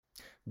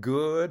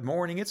Good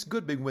morning. It's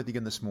good being with you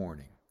again this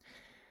morning.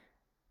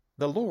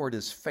 The Lord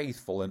is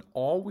faithful and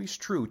always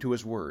true to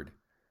His Word.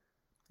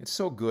 It's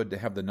so good to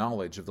have the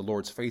knowledge of the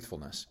Lord's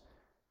faithfulness.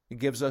 It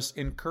gives us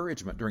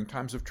encouragement during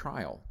times of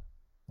trial,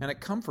 and it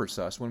comforts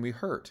us when we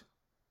hurt.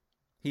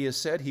 He has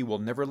said He will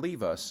never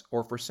leave us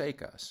or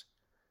forsake us.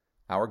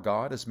 Our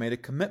God has made a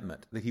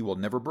commitment that He will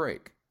never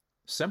break,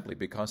 simply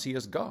because He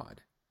is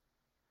God.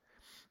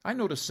 I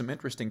noticed some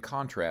interesting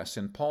contrasts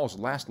in Paul's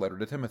last letter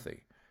to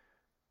Timothy.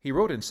 He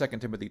wrote in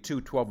 2 Timothy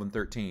 2:12 and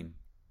 13,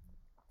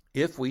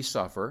 "If we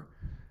suffer,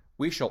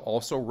 we shall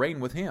also reign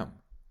with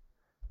Him.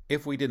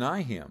 If we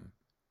deny Him,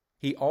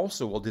 He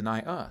also will deny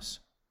us.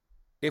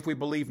 If we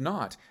believe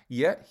not,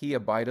 yet He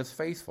abideth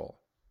faithful.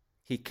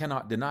 He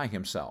cannot deny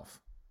Himself."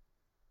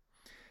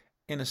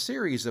 In a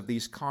series of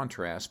these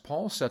contrasts,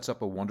 Paul sets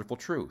up a wonderful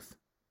truth.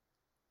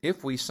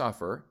 If we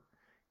suffer,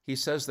 he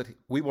says that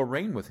we will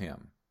reign with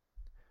Him.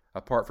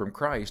 Apart from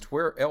Christ,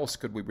 where else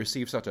could we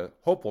receive such a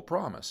hopeful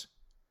promise?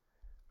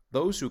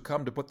 Those who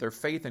come to put their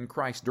faith in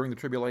Christ during the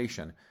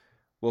tribulation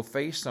will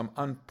face some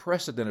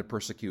unprecedented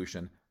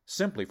persecution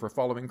simply for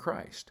following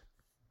Christ.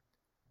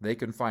 They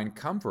can find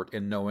comfort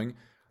in knowing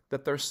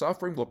that their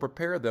suffering will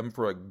prepare them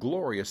for a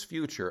glorious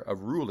future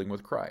of ruling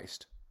with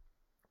Christ.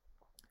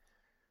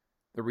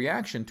 The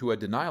reaction to a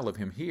denial of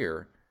Him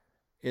here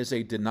is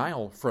a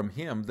denial from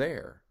Him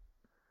there.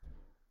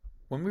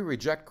 When we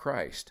reject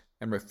Christ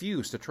and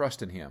refuse to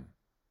trust in Him,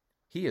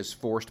 He is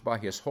forced by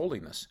His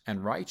holiness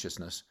and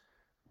righteousness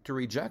to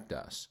reject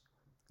us,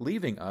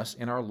 leaving us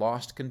in our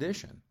lost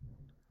condition.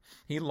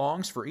 He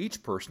longs for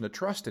each person to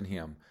trust in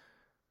Him,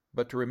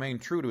 but to remain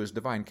true to His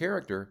divine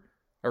character,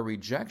 a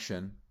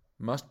rejection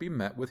must be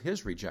met with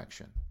His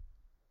rejection.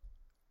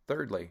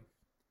 Thirdly,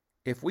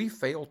 if we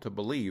fail to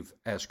believe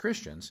as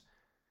Christians,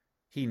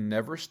 He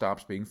never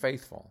stops being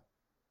faithful.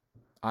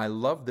 I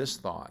love this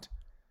thought.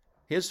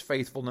 His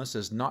faithfulness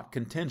is not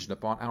contingent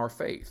upon our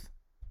faith.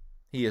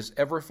 He is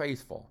ever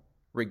faithful,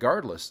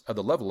 regardless of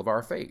the level of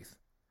our faith.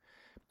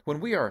 When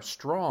we are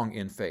strong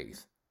in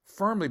faith,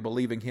 firmly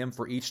believing Him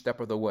for each step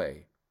of the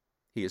way,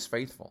 He is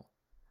faithful.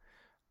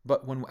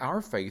 But when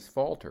our faith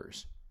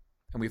falters,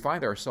 and we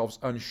find ourselves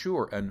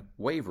unsure and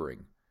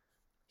wavering,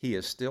 He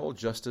is still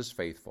just as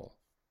faithful.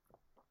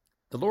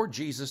 The Lord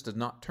Jesus did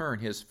not turn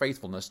His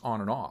faithfulness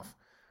on and off,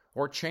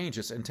 or change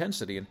its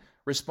intensity in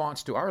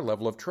response to our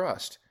level of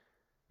trust.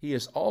 He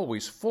is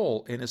always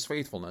full in His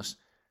faithfulness,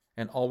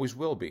 and always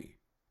will be,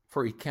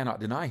 for He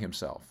cannot deny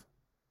Himself.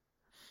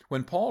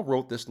 When Paul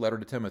wrote this letter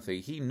to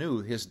Timothy, he knew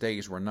his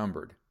days were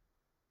numbered.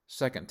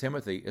 2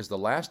 Timothy is the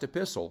last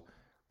epistle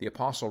the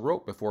apostle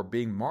wrote before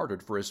being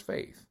martyred for his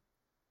faith.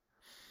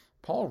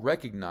 Paul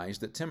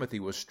recognized that Timothy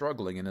was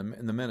struggling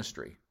in the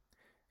ministry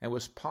and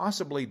was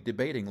possibly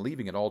debating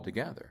leaving it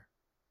altogether.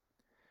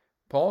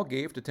 Paul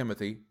gave to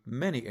Timothy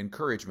many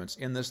encouragements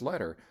in this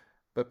letter,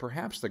 but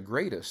perhaps the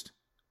greatest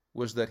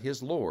was that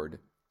his Lord,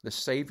 the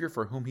Savior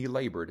for whom he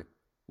labored,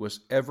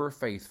 was ever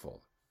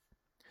faithful.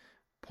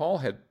 Paul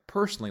had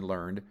personally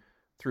learned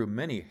through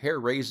many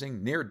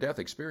hair-raising, near-death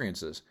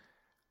experiences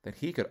that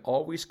he could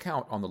always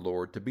count on the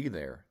Lord to be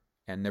there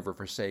and never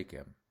forsake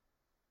him.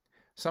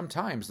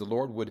 Sometimes the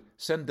Lord would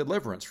send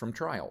deliverance from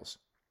trials.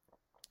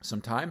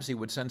 Sometimes He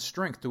would send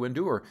strength to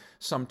endure,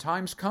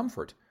 sometimes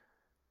comfort,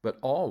 but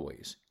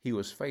always He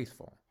was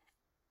faithful.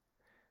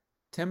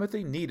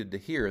 Timothy needed to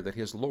hear that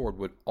his Lord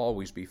would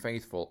always be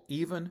faithful,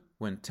 even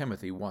when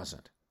Timothy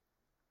wasn't.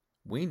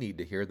 We need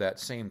to hear that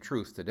same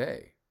truth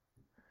today.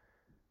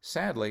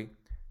 Sadly,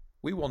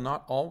 we will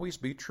not always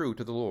be true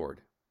to the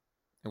Lord,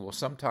 and will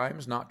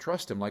sometimes not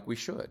trust Him like we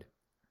should,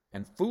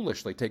 and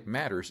foolishly take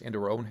matters into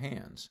our own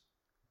hands.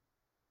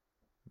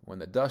 When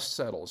the dust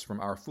settles from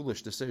our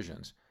foolish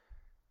decisions,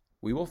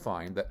 we will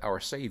find that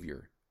our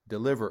Savior,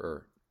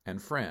 Deliverer,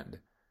 and Friend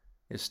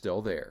is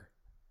still there,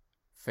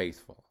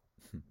 faithful.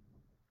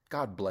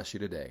 God bless you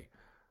today.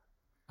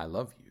 I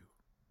love you.